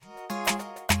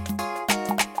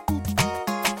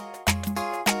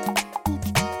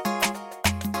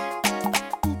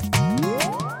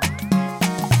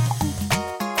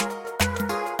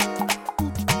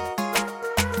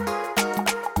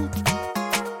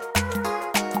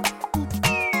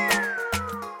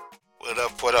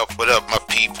what up, my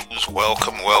peoples?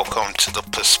 Welcome to the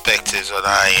Perspectives on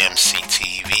IMC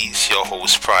TV. It's your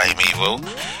host, Primeval.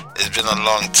 It's been a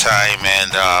long time,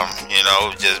 and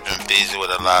just been busy with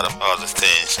a lot of other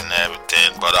things and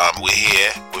everything. But we're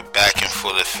here, we're back in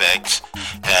full effect,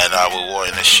 and we're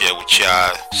wanting to share with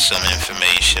y'all some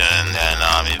information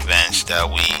and events that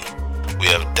we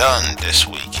have done this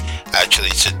week. Actually,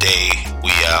 today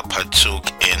we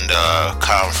partook in the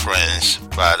conference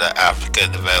by the Africa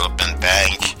Development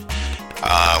Bank,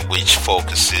 which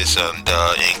focuses on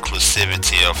the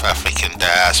inclusivity of African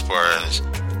diasporas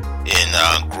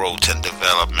in growth and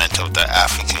development of the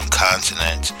African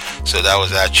continent. So that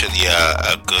was actually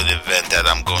a good event that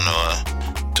I'm gonna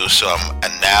do some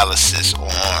analysis on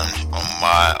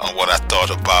what I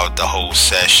thought about the whole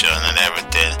session and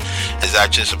everything. It's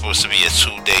actually supposed to be a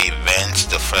 2-day event.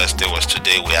 The first day was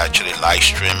today. We actually live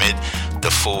stream it. The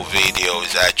full video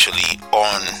is actually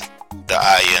on the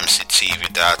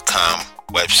imctv.com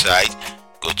website.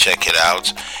 Go check it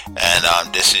out.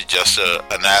 And this is just an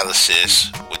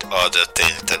analysis with other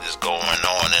things that is going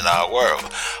on in our world.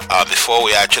 Before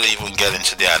we actually even get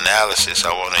into the analysis,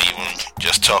 I want to even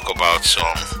just talk about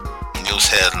some news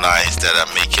headlines that are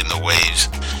making the waves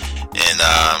in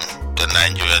the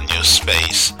Nigerian news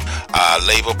space.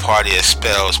 Labour Party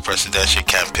expels Presidential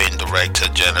Campaign Director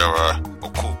General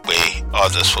Okugbe,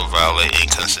 others for violating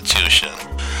Constitution.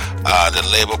 The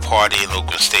Labour Party in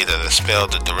Ogun State has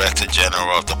expelled the Director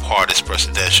General of the party's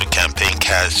Presidential Campaign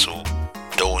Council,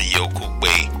 Doyin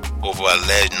Okugbe, over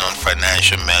alleged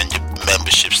non-financial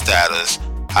membership status,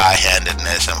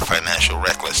 high-handedness, and financial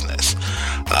recklessness.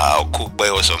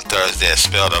 Okugbe was on Thursday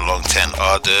expelled along 10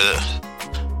 others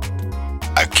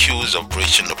accused of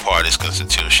breaching the party's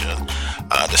constitution.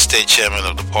 The state chairman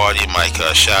of the party,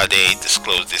 Michael Shade,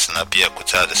 disclosed this in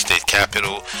Abeokuta, the state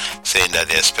capital, saying that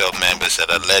they expelled members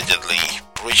that allegedly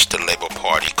breached the Labour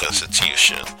Party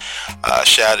constitution.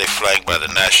 Shade, flanked by the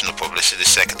National Publicity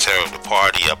Secretary of the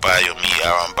party, Abayomi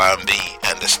Arambambi,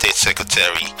 and the state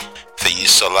secretary,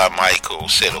 Feyisola Michael,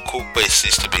 said Okugbe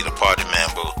ceased to be the party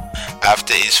member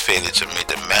after his failure to meet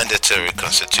the mandatory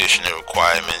constitutional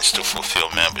requirements to fulfill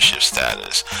membership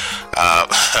status.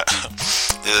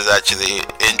 This is actually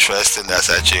interesting. That's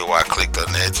actually why I clicked on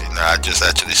it. I just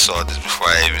actually saw this before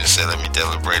I even said let me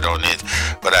deliberate on it.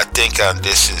 But I think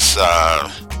this is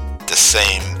the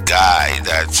same guy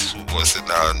that was in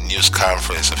a news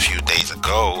conference a few days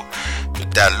ago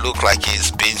that looked like he's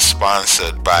being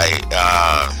sponsored by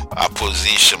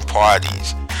opposition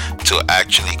parties to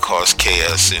actually cause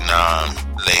chaos in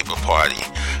Labour Party.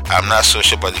 I'm not so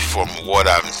sure, but from what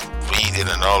I'm reading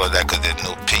and all of that, because there's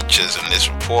no pictures in this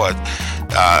report,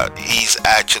 he's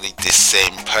actually the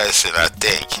same person, I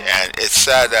think. And it's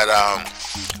sad that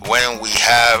when we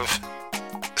have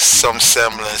some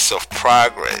semblance of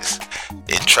progress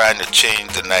in trying to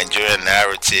change the Nigerian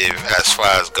narrative as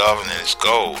far as governance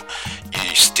go,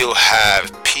 you still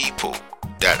have people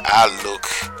that I look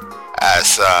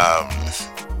as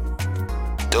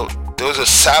those are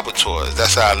saboteurs.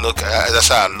 That's how I look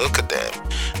at them.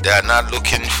 They are not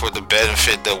looking for the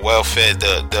benefit, the welfare,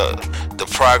 the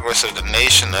progress of the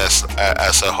nation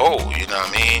as a whole. You know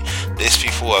what I mean? These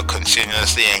people are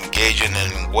continuously engaging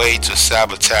in way to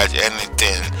sabotage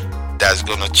anything that's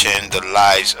going to change the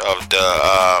lives of the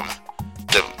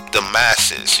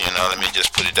masses. Let me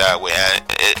just put it that way. And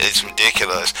it's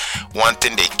ridiculous. One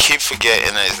thing they keep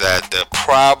forgetting is that the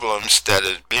problems that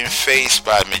are being faced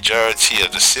by majority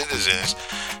of the citizens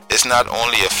is not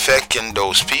only affecting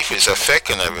those people, it's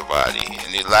affecting everybody.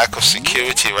 And the lack of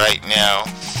security right now,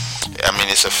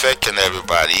 it's affecting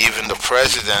everybody. Even the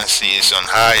presidency is on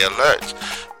high alert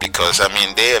because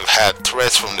they have had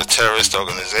threats from the terrorist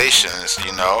organizations,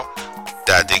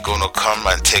 that they're going to come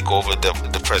and take over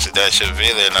the presidential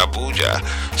villa in Abuja.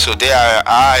 So they are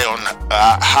on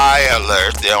high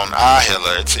alert. They're on high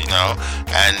alert,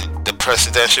 and the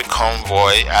presidential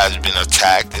convoy has been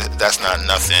attacked. That's not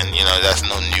nothing, that's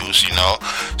no news,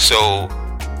 So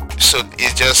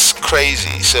it's just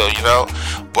crazy. So,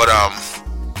 but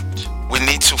we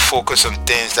need to focus on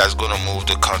things that's going to move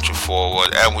the country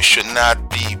forward, and we should not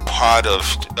be part of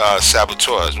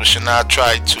saboteurs. We should not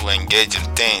try to engage in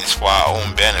things for our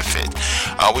own benefit.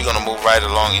 We're going to move right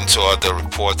along into other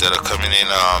reports that are coming in.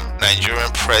 Nigerian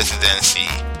presidency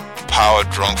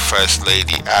power-drunk First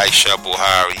Lady Aisha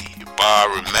Buhari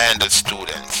remanded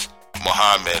students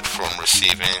Mohammed from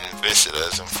receiving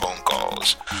visitors and phone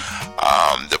calls.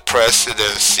 The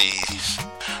presidency's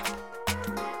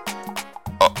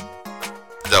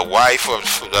the wife of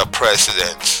the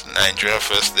president, Nigerian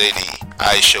First Lady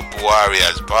Aisha Buhari,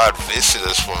 has barred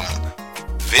visitors from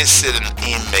visiting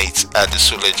inmates at the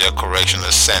Suleja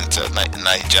Correctional Center,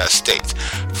 Niger State,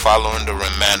 following the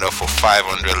remand of a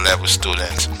 500-level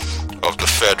student of the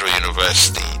Federal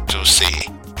University, Dutse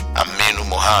Aminu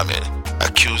Mohammed,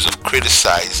 accused of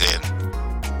criticizing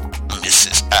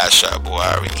Mrs. Aisha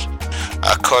Buhari.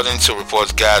 According to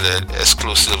reports gathered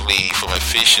exclusively from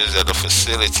officials at the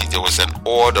facility, there was an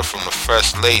order from the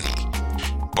First Lady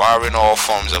barring all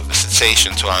forms of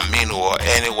visitation to Aminu or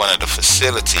anyone at the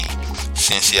facility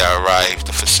since he arrived at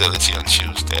the facility on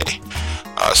Tuesday.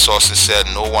 Sources said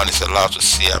no one is allowed to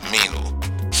see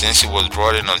Aminu. Since he was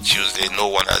brought in on Tuesday, no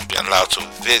one has been allowed to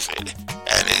visit,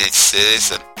 and it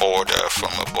is an order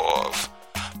from above.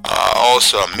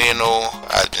 Also, Aminu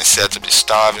has been said to be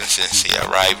starving since he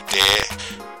arrived there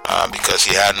because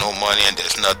he had no money and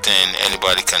there's nothing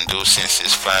anybody can do since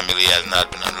his family has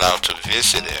not been allowed to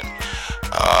visit him.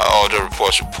 All the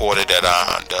reports reported that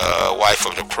the wife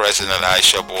of the president,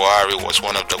 Aisha Buhari, was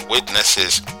one of the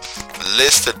witnesses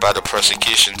listed by the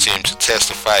prosecution team to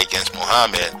testify against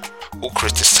Mohammed, who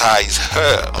criticized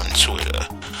her on Twitter.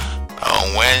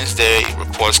 On Wednesday,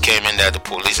 reports came in that the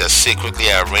police had secretly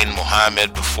arraigned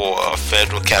Mohammed before a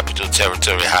Federal Capital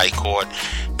Territory High Court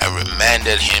and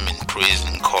remanded him in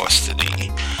prison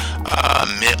custody.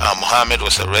 Mohammed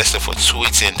was arrested for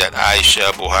tweeting that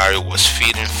Aisha Buhari was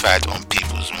feeding fat on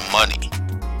people's money.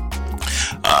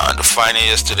 The finding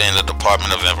yesterday in the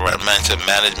Department of Environmental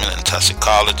Management and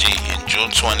Toxicology in June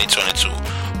 2022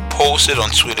 posted on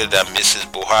Twitter that Mrs.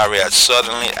 Buhari had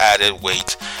suddenly added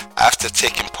weight after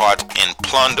taking part in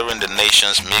plundering the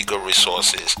nation's meager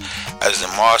resources as the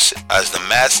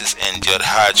masses endured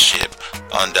hardship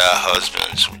under her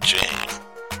husband's regime.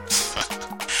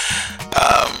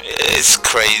 It's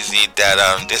crazy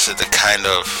that this is the kind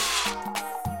of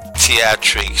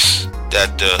theatrics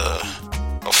that the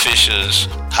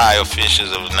high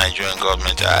officials of the Nigerian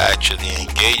government are actually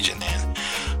engaging in.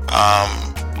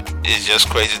 It's just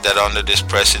crazy that under this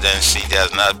presidency there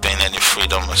has not been any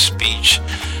freedom of speech.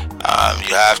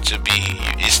 You have to be,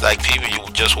 it's like people, you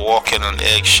just walking on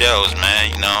eggshells,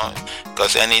 man,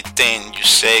 because anything you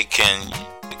say can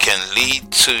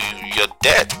lead to your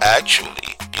death, actually.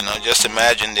 Just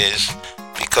imagine this,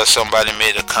 because somebody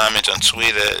made a comment on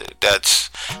Twitter that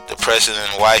the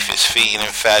president's wife is feeding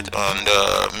fat on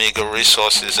the meager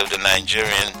resources of the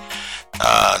Nigerian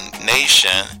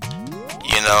nation.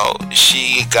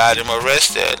 She got him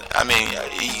arrested. I mean,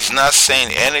 he's not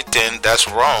saying anything that's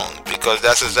wrong, because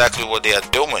that's exactly what they are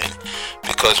doing.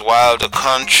 Because while the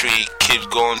country keeps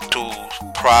going through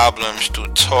problems,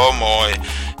 through turmoil,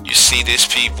 you see these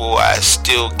people are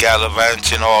still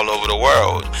gallivanting all over the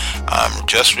world.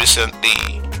 Just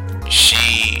recently,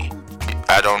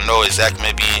 I don't know exactly,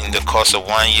 maybe in the course of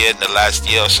 1 year, in the last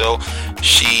year or so,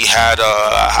 she had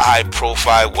a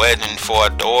high-profile wedding for her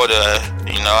daughter,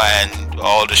 and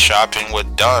all the shopping was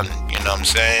done, in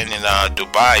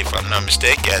Dubai, if I'm not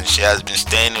mistaken. She has been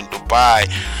staying in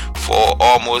Dubai for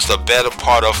almost a better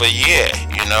part of a year,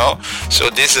 So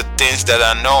these are things that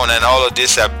are known, and all of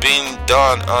this have been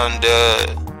done under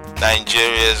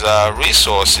Nigeria's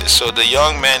resources. So the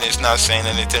young man is not saying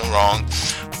anything wrong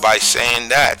by saying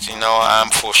that. I'm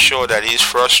for sure that he's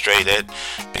frustrated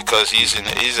because he's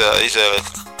a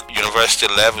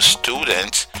university level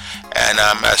student, and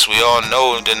as we all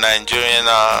know, the Nigerian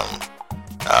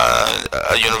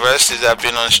universities have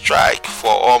been on strike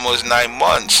for almost 9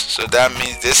 months. So that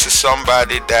means this is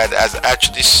somebody that has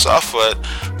actually suffered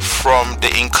from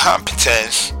the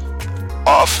incompetence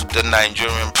of the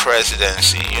Nigerian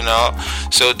presidency,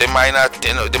 So they might not,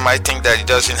 they might think that he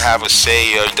doesn't have a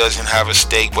say or he doesn't have a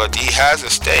stake, but he has a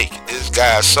stake. This guy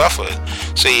has suffered,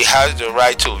 so he has the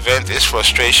right to vent his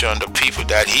frustration on the people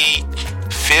that he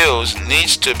feels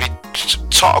needs to be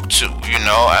talked to,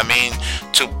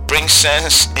 to bring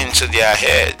sense into their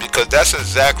head, because that's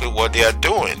exactly what they are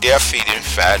doing. They are feeding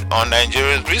fat on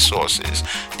Nigeria's resources.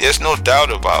 There's no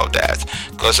doubt about that,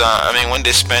 because when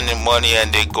they're spending money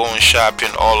and they're going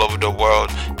shopping all over the world,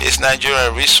 it's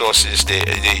Nigerian resources they're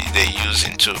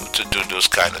using to do those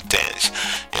kind of things.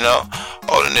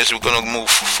 All in this, we're going to move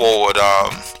forward.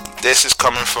 This is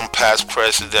coming from past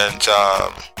President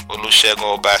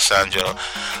Olusegun Obasanjo.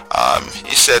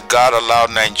 He said God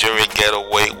allowed Nigeria get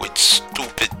away with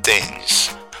stupid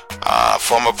things.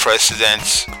 Former President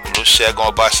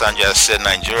Olusegun Obasanjo has said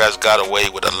Nigeria has got away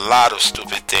with a lot of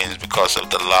stupid things because of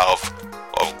the love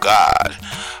of God.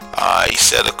 He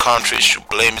said the country should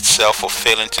blame itself for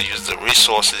failing to use the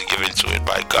resources given to it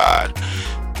by God.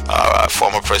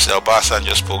 Former President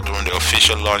Obasanjo spoke during the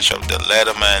official launch of the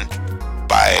Letterman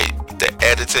by the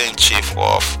editor-in-chief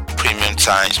of Premium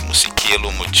Times,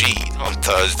 Musikelo Mujid, on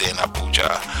Thursday in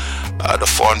Abuja. The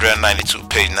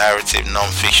 492-page narrative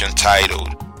nonfiction titled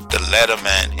 "The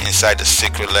Letterman: Inside the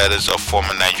Secret Letters of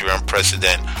Former Nigerian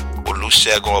President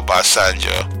Olusegun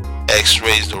Obasanjo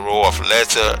X-rays the role of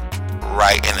letter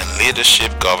writing in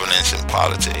leadership, governance, and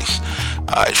politics."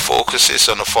 It focuses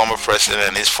on the former president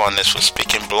and his fondness for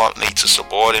speaking bluntly to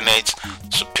subordinates,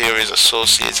 superiors,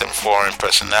 associates, and foreign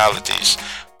personalities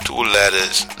through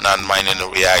letters, not minding the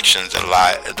reactions the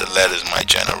letters might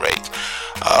generate.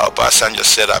 Obasanjo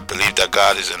said, "I believe that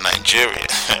God is in Nigeria."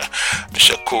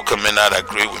 Mr. Kuka may not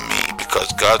agree with me because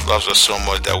God loves us so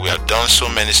much that we have done so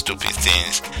many stupid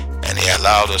things, and He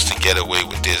allowed us to get away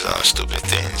with these stupid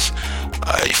things.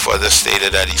 He further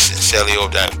stated that he sincerely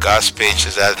hoped that God's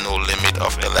patience has no limit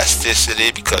of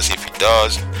elasticity, because if He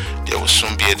does, there will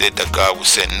soon be a day that God will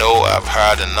say, "No, I've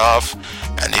had enough."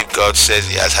 And if God says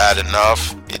He has had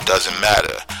enough, it doesn't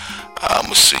matter.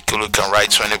 Musikulu can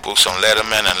write 20 books on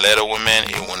lettermen and letterwomen.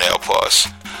 It won't help us.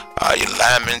 He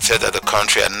lamented that the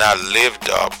country had not lived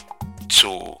up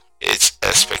to its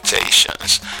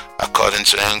expectations. According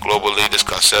to him, global leaders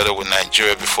consulted with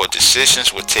Nigeria before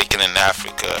decisions were taken in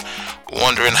Africa,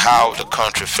 wondering how the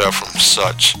country fell from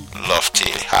such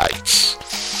lofty heights.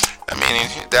 I mean,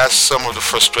 that's some of the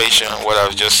frustration, what I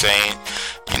was just saying,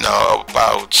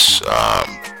 about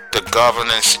the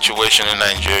governance situation in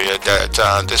Nigeria,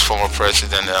 that this former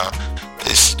president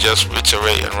is just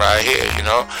reiterating right here.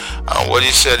 What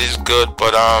he said is good,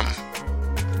 but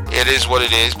it is what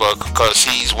it is. But because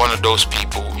he's one of those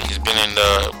people, he's been in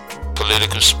the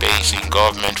political space, in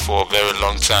government for a very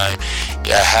long time.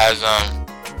 He has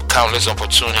countless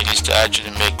opportunities to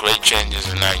actually make great changes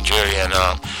in Nigeria, and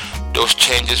those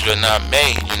changes were not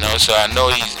made. So I know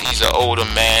he's an older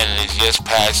man, and he's just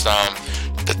past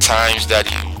the times that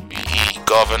he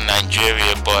governed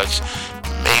Nigeria, but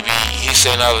maybe he's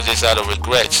saying all of this out of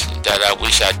regrets that I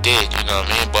wish I did,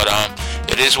 But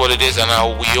it is what it is, and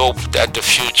we hope that the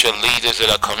future leaders that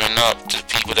are coming up, the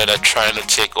people that are trying to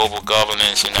take over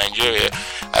governance in Nigeria,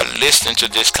 are listening to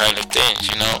this kind of things,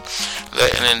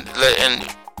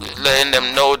 letting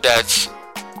them know that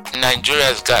Nigeria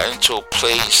has gotten to a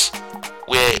place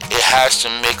where it has to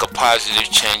make a positive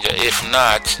change. If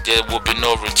not, there will be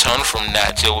no return from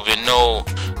that. There will be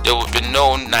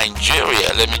no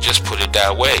Nigeria. Let me just put it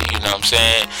that way. You know what I'm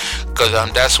saying? Because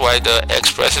that's why the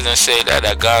ex-president said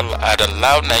that God had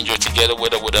allowed Nigeria to get away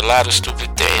with a lot of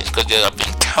stupid things, because there have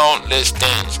been countless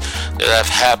things that have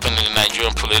happened in the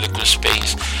Nigerian political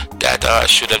space that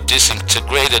should have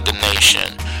disintegrated the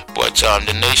nation. But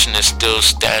the nation is still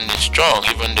standing strong.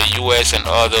 Even the U.S. and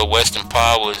other Western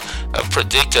powers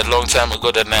predicted a long time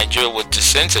ago that Nigeria would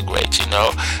disintegrate, and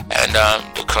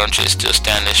the country is still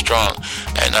standing strong.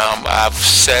 And I've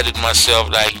said it myself,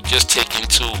 like, just take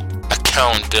into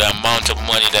account the amount of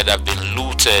money that have been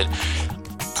looted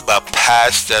by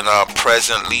past and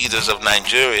present leaders of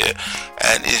Nigeria,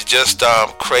 and it's just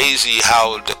crazy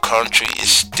how the country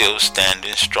is still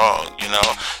standing strong,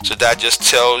 So that just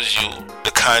tells you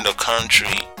the kind of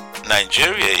country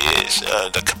Nigeria is,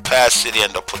 the capacity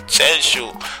and the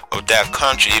potential of that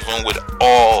country, even with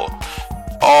all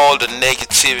the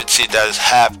negativity that is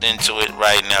happening to it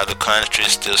right now. The country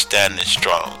is still standing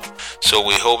strong. So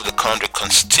we hope the country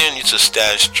continues to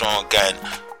stand strong and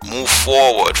move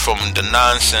forward from the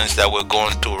nonsense that we're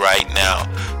going through right now,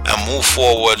 and move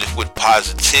forward with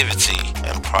positivity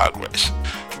and progress.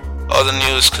 Other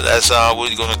news, as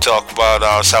we're going to talk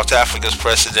about, South Africa's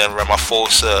President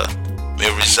Ramaphosa may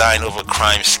resign over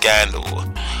crime scandal.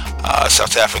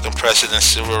 South African President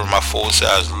Cyril Ramaphosa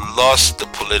has lost the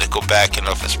political backing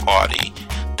of his party,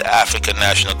 the African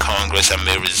National Congress, and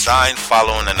may resign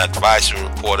following an advisory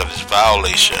report of his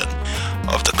violation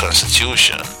of the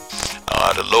Constitution.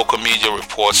 The local media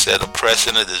report said the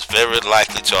president is very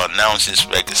likely to announce his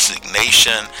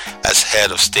resignation as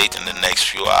head of state in the next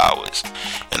few hours.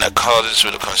 In accordance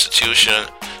with the Constitution,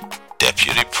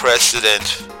 Deputy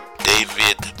President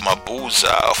David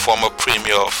Mabuza, a former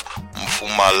premier of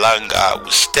Mpumalanga,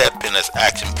 will step in as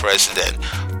acting president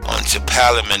until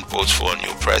Parliament votes for a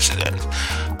new president.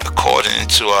 According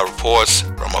to our reports,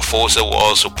 Ramaphosa will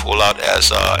also pull out as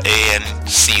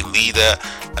ANC leader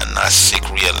and not seek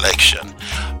re-election.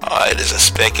 It is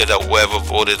expected that whoever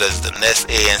voted as the next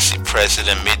ANC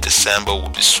president mid-December will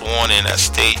be sworn in as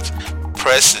state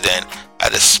president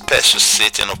at a special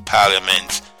sitting of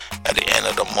Parliament at the end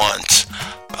of the month.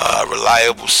 A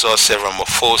reliable source said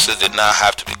Ramaphosa did not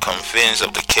have to be convinced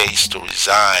of the case to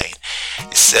resign.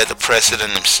 He said the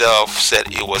president himself said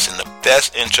it was in the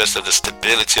best interest of the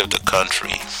stability of the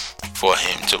country for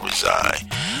him to resign.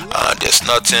 There's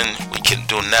nothing we can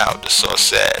do now, the source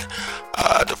said.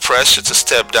 The pressure to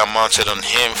step down mounted on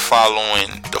him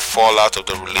following the fallout of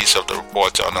the release of the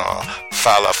report on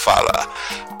Fala Fala.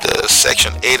 The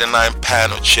Section 8 and 9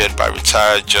 panel, chaired by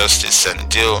retired Justice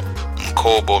Sandile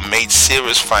Mkobo, made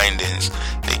serious findings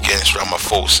against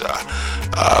Ramaphosa.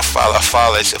 Fala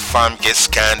Fala is a Farmgate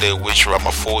scandal in which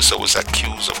Ramaphosa was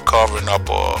accused of covering up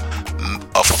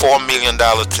a $4 million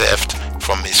theft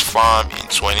from his farm in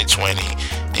 2020,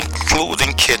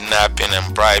 including kidnapping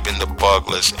and bribing the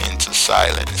burglars into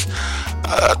silence.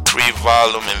 A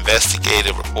 3-volume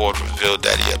investigative report revealed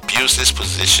that he abused his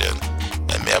position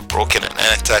and may have broken an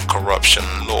anti-corruption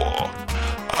law.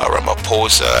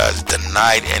 Ramaphosa has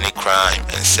denied any crime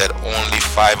and said only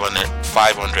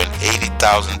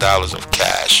 $580,000 of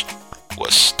cash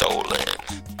was stolen.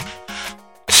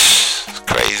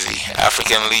 Crazy.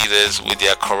 African leaders with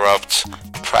their corrupt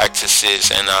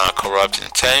practices and corrupt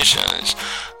intentions.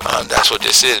 That's what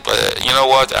this is. But you know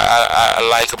what I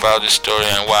like about this story,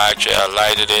 and why actually I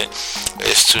highlighted it,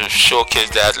 is to showcase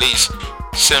that at least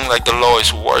seems like the law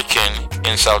is working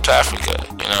in South Africa.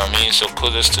 You know what I mean? So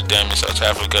kudos to them in South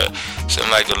Africa. Seems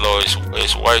like the law is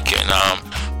working.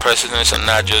 Presidents are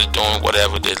not just doing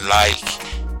whatever they like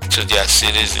to their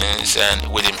citizens and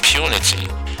with impunity,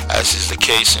 as is the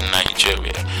case in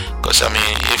Nigeria. Because I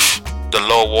mean, if the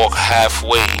law walk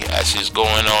halfway, as is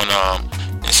going on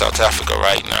in South Africa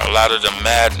right now, a lot of the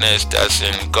madness that's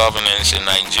in governance in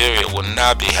Nigeria will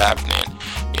not be happening.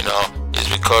 You know, it's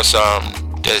because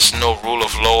there's no rule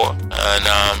of law, and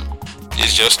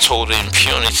it's just total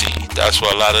impunity. That's why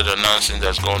a lot of the nonsense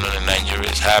that's going on in Nigeria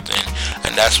is happening,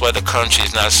 and that's why the country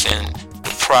is not seeing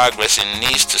the progress it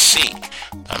needs to see.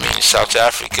 I mean, South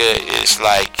Africa is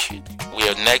like, we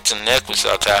are neck to neck with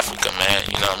South Africa, man.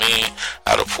 You know what I mean?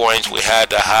 At a point, we had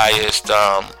the highest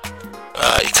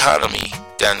economy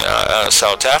than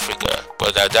South Africa,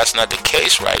 but that's not the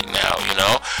case right now. You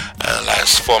know,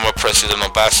 as former President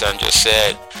Obasanjo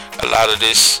said, a lot of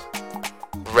this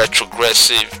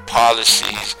retrogressive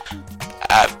policies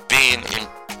have been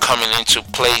coming into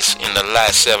place in the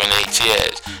last 7-8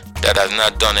 years that has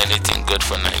not done anything good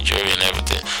for Nigeria and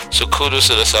everything. So kudos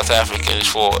to the South Africans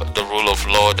for the rule of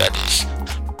law that is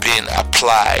being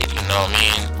applied, you know what I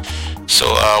mean? So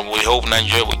we hope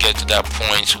Nigeria will get to that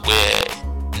point where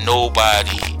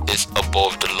nobody is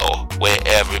above the law, where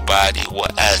everybody will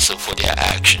answer for their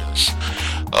actions.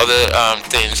 Other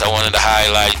things I wanted to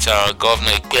highlight,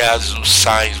 Governor Ikpeazu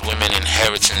signs Women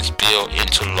Inheritance Bill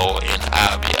into law in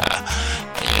Abia.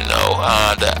 You know,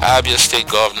 the Abia State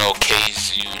Governor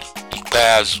Keziu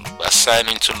Ikpeazu are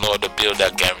signing into law the bill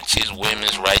that guarantees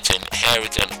women's right to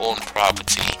inherit and own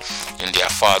property in their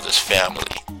father's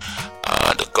family.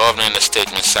 The governor, in a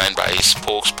statement signed by his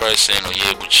spokesperson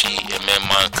Oyebuchi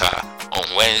Ememanka on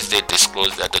Wednesday,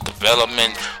 disclosed that the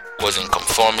development was in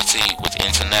conformity with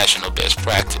international best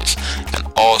practice and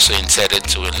also intended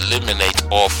to eliminate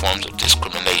all forms of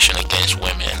discrimination against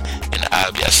women in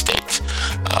Abia State.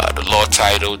 The law,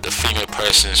 titled The Female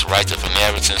Person's Right of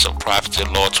Inheritance of Property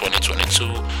Law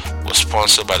 2022, was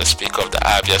sponsored by the Speaker of the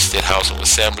Abia State House of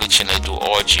Assembly, Chinedu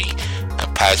Orji,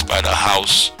 and passed by the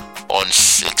House on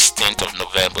 16th of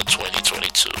November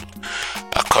 2022.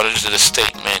 According to the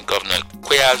statement, Governor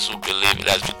Ikpeazu believed it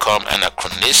has become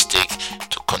anachronistic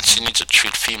to continue to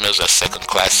treat females as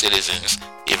second-class citizens,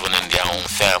 even in their own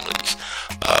families.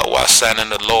 While signing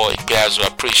the law, Ikpeazu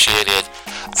appreciated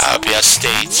Abia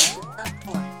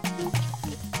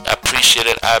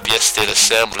State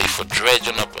Assembly for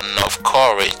dredging up enough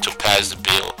courage to pass the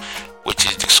bill, which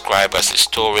is described as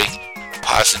historic,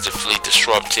 positively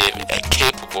disruptive, and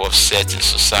capable of setting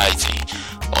society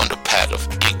on the path of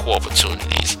equal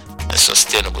opportunities and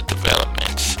sustainable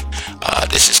development.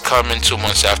 This is coming 2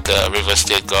 months after Rivers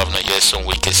State Governor Nyesom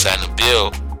Wike signed a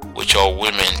bill which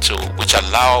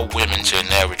allow women to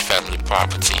inherit family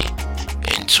property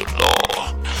into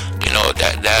law. You know,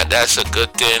 that's a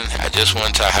good thing. I just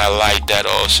want to highlight that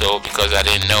also, because I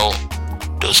didn't know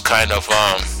those kind of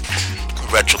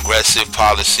retrogressive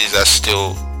policies are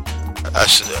still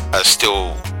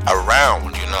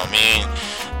around. You know what I mean?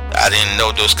 I didn't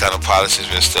know those kind of policies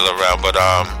were still around, but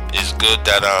it's good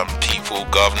that people,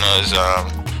 governors,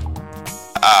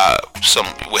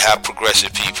 we have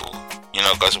progressive people, you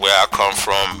know, because where I come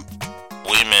from,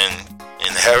 women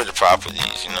inherit the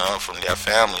properties, you know, from their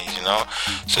families, you know,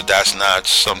 so that's not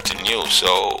something new.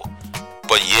 So,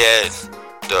 but yeah,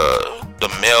 the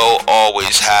male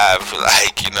always have,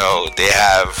 like, you know, they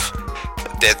have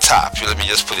their top, let me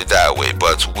just put it that way,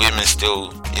 but women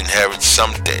still inherit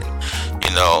something,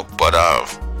 you know. But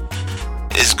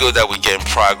it's good that we're getting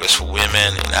progress for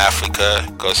women in Africa,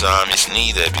 because it's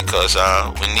needed, because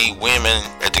we need women,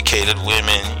 educated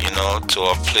women, to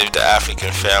uplift the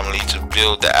African family, to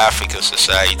build the African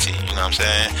society. You know what I'm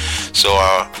saying? So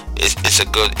it's a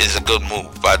good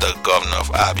move by the governor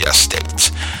of Abia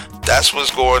State. That's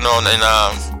what's going on in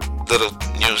little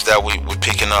news that we're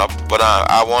picking up. But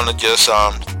I want to just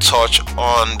touch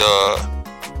on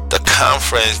the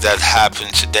conference that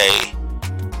happened today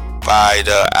by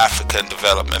the African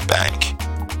Development Bank.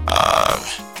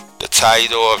 The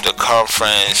title of the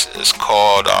conference is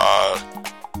called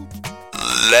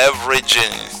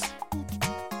Leveraging.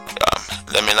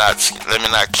 Let me not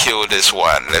kill this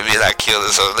one. Let me not kill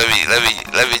this one.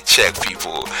 Let me check,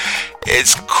 people.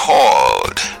 It's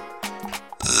called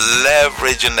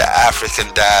Leveraging the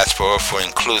African Diaspora for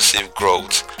Inclusive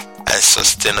Growth and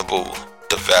Sustainable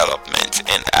Development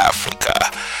in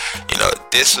Africa.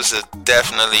 This was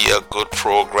definitely a good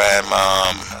program.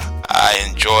 I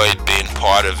enjoyed being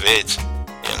part of it.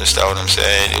 You understand what I'm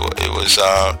saying? It was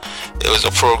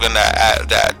a program that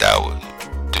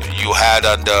you had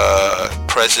under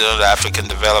President of the African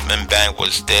Development Bank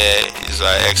was there. His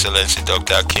Excellency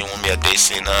Dr. Akinwumi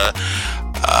Adesina.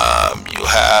 You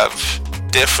have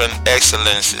different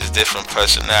excellencies, different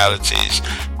personalities,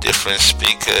 different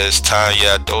speakers.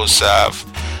 Tanya Dosaf,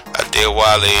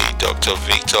 Adewale, Dr.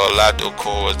 Victor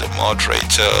Ladoko was the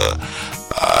moderator.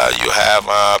 You have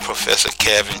Professor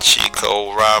Kevin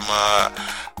Chico Rama,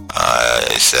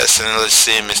 His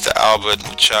Excellency Mr. Albert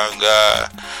Muchanga.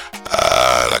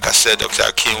 Like I said, Dr.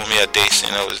 Akinwumi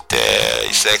Adesina was there.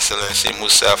 His Excellency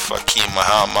Musa Faki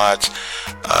Muhammad,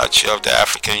 Chair of the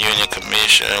African Union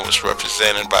Commission, was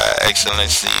represented by Her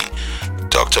Excellency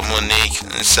Dr. Monique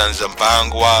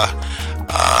Nsanzambangwa.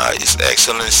 His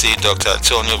Excellency Dr.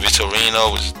 Antonio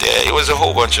Vitorino was there. It was a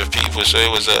whole bunch of people, so it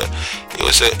was a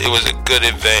good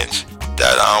event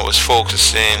that was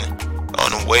focusing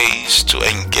on ways to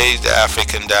engage the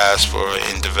African diaspora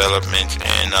in development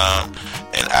in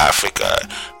Africa.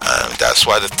 That's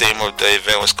why the theme of the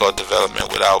event was called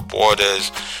Development Without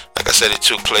Borders. Like I said, it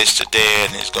took place today,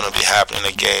 and it's going to be happening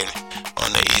again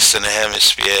on the Eastern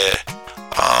Hemisphere,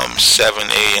 7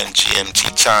 a.m.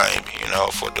 GMT time,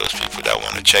 for those people that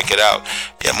want to check it out.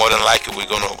 Yeah, more than likely we're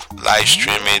going to live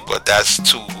stream it, but that's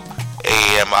 2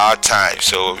 a.m. our time,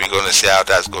 so we're going to see how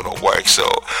that's going to work. So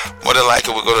more than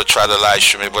likely we're going to try to live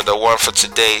stream it, but the one for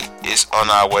today is on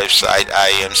our website,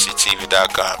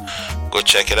 imctv.com. Go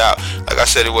check it out. Like I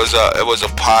said, it was a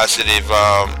positive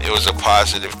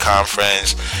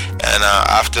conference, and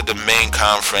after the main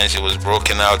conference, it was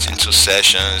broken out into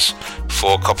sessions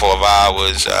for a couple of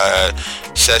hours.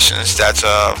 Sessions that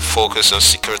focus on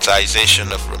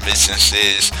securitization of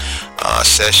remittances,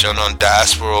 session on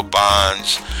diaspora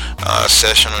bonds,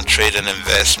 session on trade and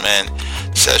investment,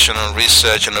 session on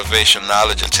research, innovation,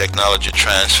 knowledge and technology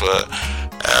transfer,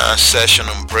 session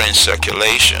on brain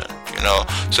circulation.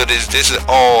 So this is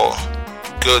all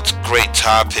great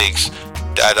topics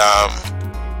that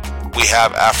we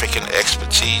have African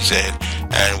expertise in,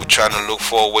 and we're trying to look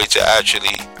for a way to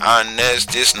actually harness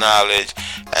this knowledge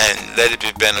and let it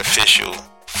be beneficial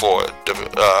for the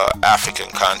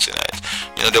African continent.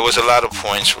 There was a lot of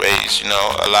points raised,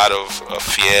 a lot of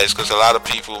fears, because a lot of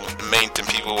people, the main thing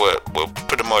people were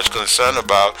pretty much concerned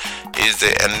about is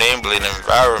the enabling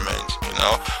environment.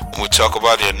 When we talk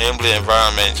about the enabling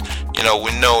environment,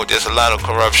 we know there's a lot of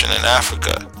corruption in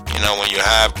Africa. When you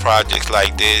have projects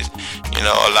like this,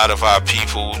 a lot of our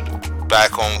people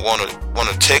back home want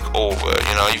to take over.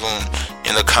 Even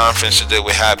in the conference today,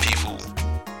 we had people.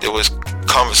 There was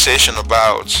conversation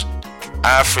about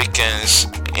Africans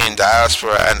in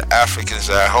diaspora and Africans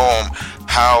at home,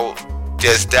 how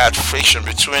there's that friction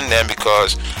between them,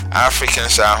 because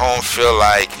Africans at home feel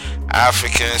like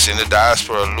Africans in the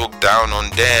diaspora look down on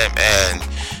them, and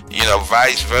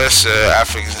vice versa.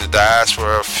 Africans in the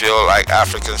diaspora feel like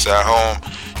Africans at home,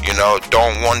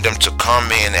 don't want them to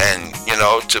come in and,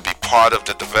 to be part of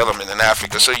the development in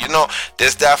Africa. So,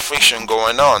 there's that friction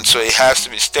going on. So it has to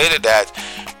be stated that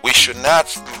we should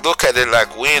not look at it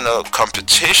like we're in a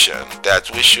competition, that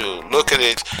we should look at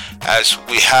it as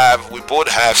we both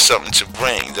have something to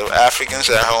bring. The Africans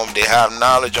at home, they have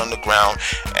knowledge on the ground,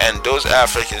 and those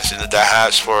Africans in the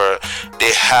diaspora,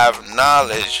 they have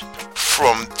knowledge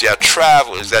from their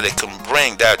travels that they can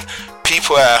bring, that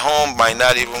people at home might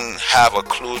not even have a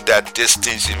clue that these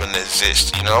things even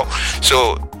exist.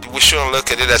 So we shouldn't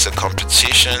look at it as a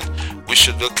competition. We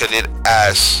should look at it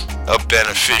as a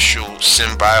beneficial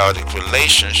symbiotic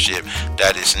relationship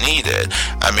that is needed.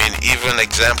 Even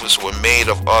examples were made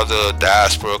of other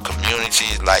diaspora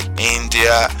communities like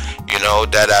India,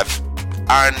 that have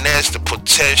harness the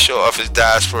potential of its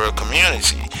diaspora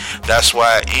community. That's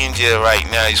why India right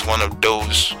now is one of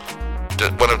those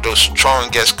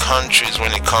strongest countries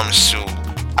when it comes to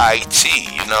IT,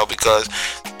 because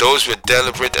those were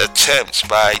deliberate attempts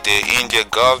by the Indian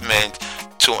government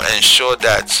to ensure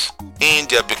that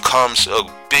India becomes a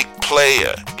big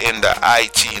player in the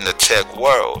IT, in the tech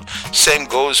world. Same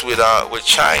goes with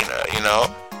China,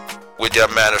 with their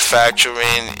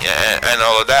manufacturing and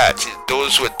all of that.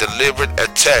 Those were deliberate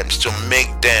attempts to make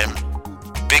them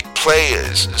big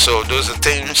players. So those are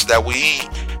things that we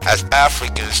as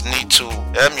Africans need to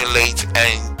emulate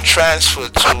and transfer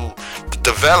to the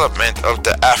development of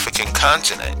the African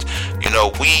continent.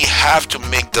 We have to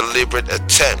make deliberate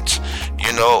attempts,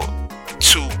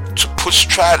 to put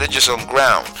strategies on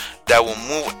ground that will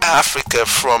move Africa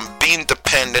from being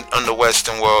dependent on the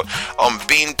Western world, on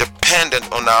being dependent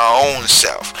on our own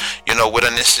self. With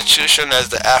an institution as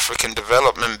the African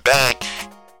Development Bank,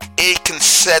 it can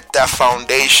set that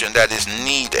foundation that is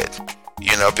needed,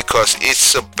 because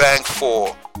it's a bank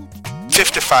for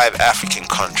 55 African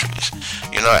countries.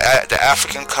 The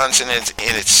African continent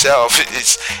in itself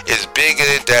is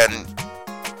bigger than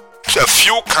a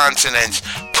few continents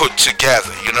put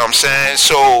together, you know what I'm saying?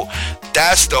 So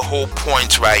that's the whole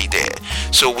point right there.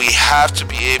 So we have to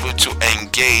be able to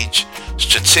engage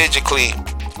strategically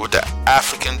with the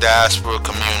African diaspora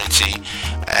community,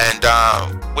 and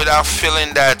without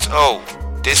feeling that,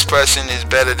 this person is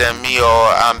better than me, or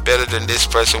I'm better than this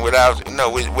person. We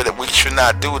should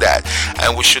not do that,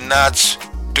 and we should not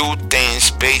do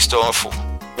things based off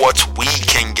what we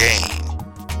can gain,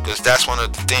 because that's one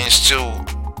of the things too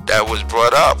that was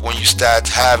brought up. When you start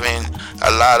having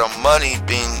a lot of money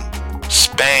being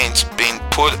spent, being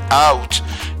put out,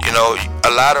 a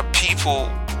lot of people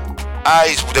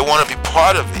they want to be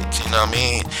part of it,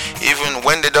 even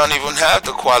when they don't even have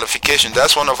the qualification.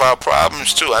 That's one of our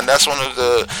problems too, and that's one of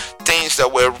the things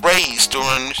that were raised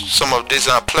during some of these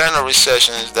plenary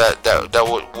sessions that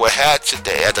were had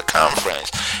today at the conference,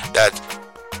 that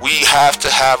we have to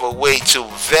have a way to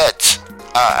vet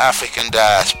our African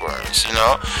diasporans,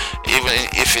 even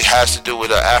if it has to do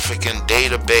with an African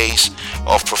database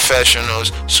of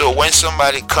professionals. So when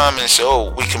somebody comes and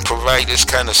says, we can provide this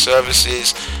kind of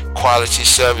services, quality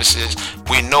services,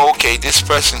 we know, okay, this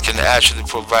person can actually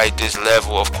provide this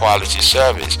level of quality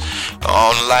service.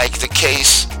 Unlike the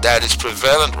case that is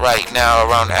prevalent right now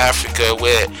around Africa,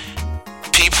 where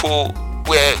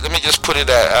let me just put it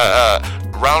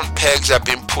round pegs have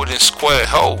been put in square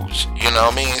holes,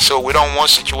 So we don't want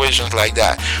situations like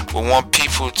that. We want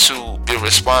people to be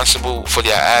responsible for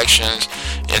their actions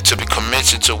and to be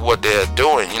committed to what they're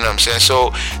doing,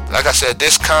 So like I said,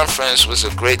 this conference was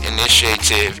a great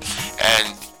initiative,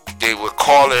 and they were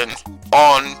calling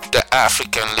on the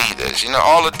African leaders.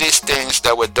 All of these things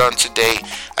that were done today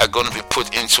are going to be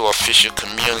put into official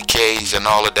communiques and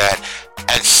all of that,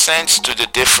 and sent to the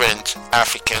different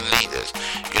African leaders,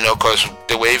 because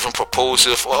they were even a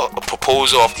proposal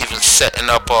of even setting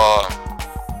up a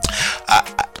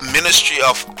ministry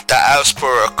of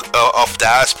diaspora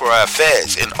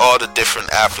affairs in all the different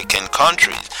African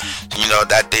countries.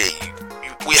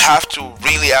 We have to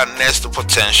really harness the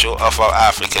potential of our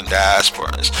African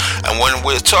diasporas. And when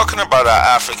we're talking about our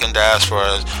African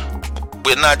diasporas,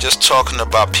 we're not just talking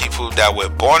about people that were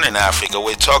born in Africa.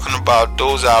 We're talking about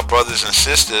those our brothers and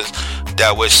sisters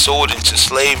that were sold into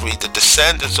slavery. The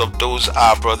descendants of those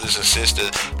our brothers and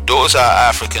sisters, those are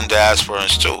African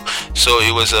diasporans too. So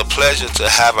it was a pleasure to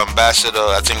have Ambassador,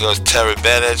 I think it was Terry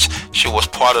Bennett. She was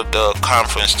part of the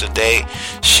conference today.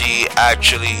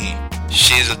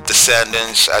 She's a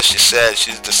descendant, as she said,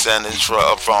 she's descendants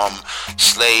from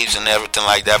slaves and everything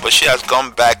like that. But she has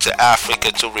gone back to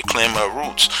Africa to reclaim her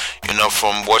roots.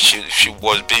 From what she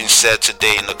was being said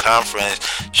today in the conference,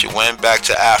 she went back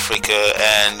to Africa,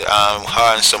 and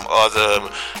her and some other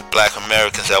Black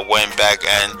Americans that went back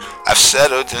and have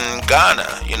settled in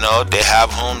Ghana. They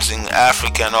have homes in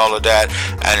Africa and all of that,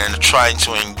 and in trying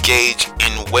to engage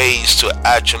in ways to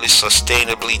actually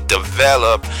sustainably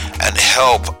develop and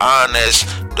help harness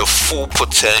the full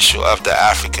potential of the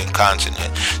African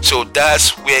continent. So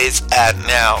that's where it's at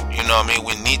now.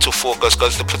 We need to focus,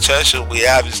 because the potential we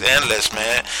have is endless,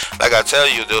 man. Like I tell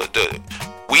you,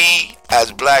 we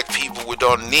as Black people, we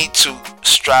don't need to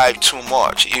strive too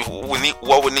much.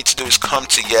 What we need to do is come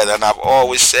together, and I've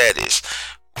always said this: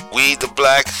 we, the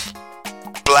black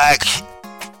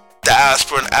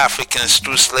diaspora Africans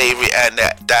through slavery, and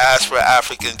the diaspora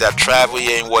Africans that travel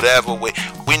here in whatever way,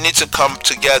 we need to come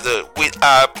together with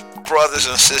our brothers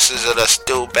and sisters that are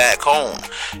still back home,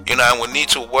 and we need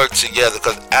to work together,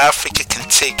 because Africa can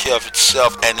take care of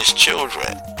itself and its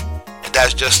children.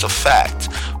 That's just a fact.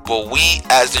 But we,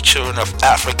 as the children of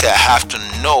Africa, have to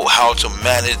know how to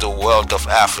manage the wealth of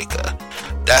Africa.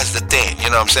 That's the thing, you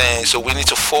know what I'm saying? So we need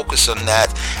to focus on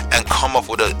that and come up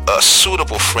with a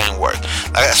suitable framework.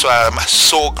 That's why I'm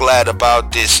so glad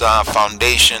about this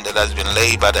foundation that has been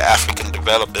laid by the African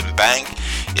Development Bank.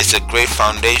 It's a great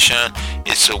foundation.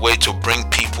 It's a way to bring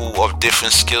people of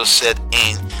different skill set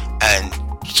in and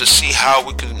to see how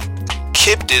we can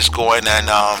keep this going and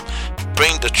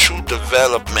bring the true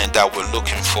development that we're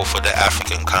looking for the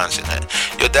African continent.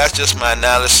 That's just my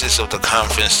analysis of the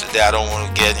conference today. I don't want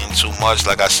to get into much.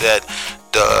 Like I said,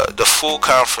 the full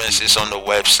conference is on the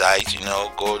website.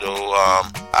 Go to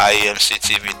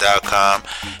IEMCTV.com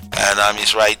and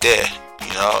it's right there.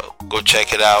 Go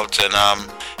check it out and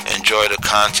enjoy the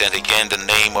content. Again, the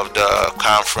name of the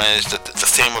conference, the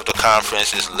theme of the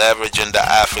conference is Leveraging the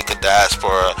Africa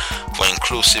Diaspora for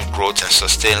Inclusive Growth and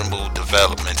Sustainable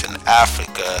Development in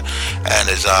Africa. And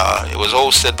it was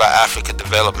hosted by Africa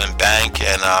Development Bank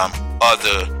and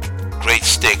other great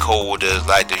stakeholders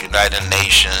like the United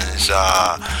Nations,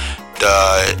 the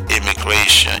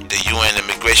immigration, the UN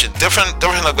immigration, different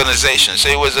organizations. So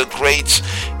it was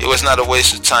not a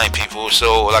waste of time, people.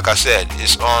 So like I said,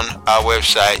 it's on our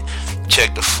website.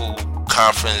 Check the full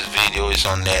conference video, is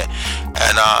on there.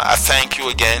 And I thank you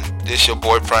again. This is your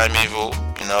boy Primeval,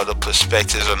 the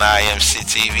perspectives on IMC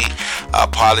TV.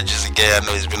 Apologies again. I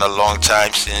know it's been a long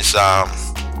time since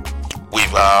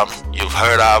you've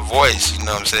heard our voice,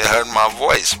 I'm saying, heard my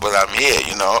voice, but I'm here,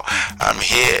 I'm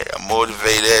here, I'm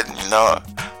motivated,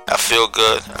 I feel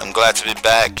good. I'm glad to be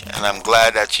back, and I'm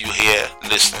glad that you're here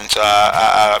listening to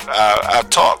our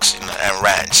talks and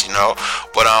rants,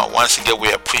 But once again,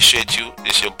 we appreciate you.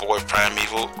 This is your boy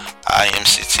Primeval,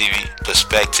 IMC TV,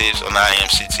 perspectives on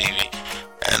IMC TV,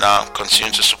 and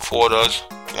continue to support us.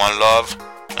 One love,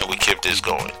 and we keep this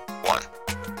going. One.